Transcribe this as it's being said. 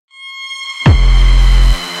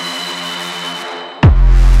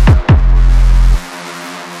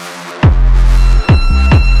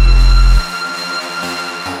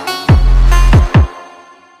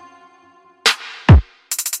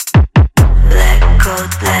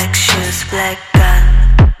black gun.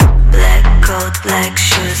 Black coat, black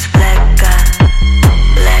shoes, black gun.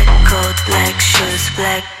 Black coat, black shoes,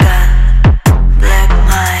 black gun. Black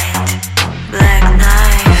mind, black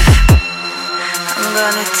knife. I'm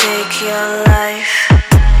gonna take your life.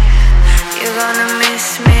 You're gonna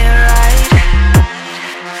miss me, right?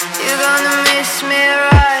 You're gonna miss me,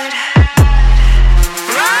 right?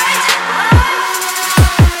 Right?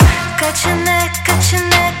 Got your neck, got your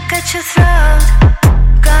neck, got your throat.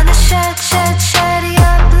 Gonna shed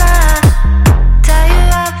your blood. Tie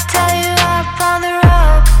you up on the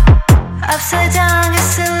rope. Upside down,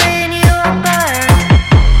 gasoline, you are burned.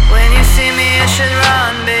 When you see me, you should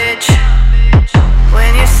run, bitch.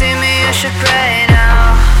 When you see me, you should pray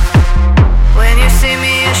now. When you see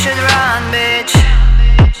me, you should run, bitch.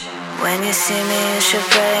 When you see me, you should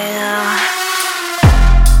pray now.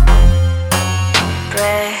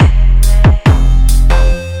 Pray.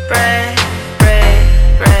 Pray, pray,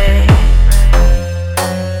 pray.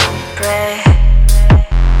 Pray.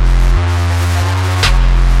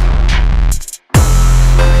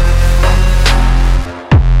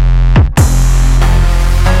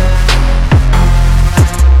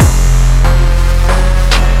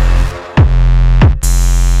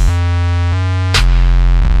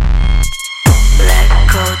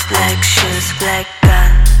 Black shoes, black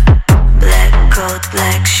gun. Black coat,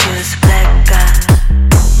 black shoes, black gun.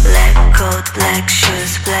 Black coat, black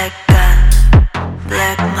shoes, black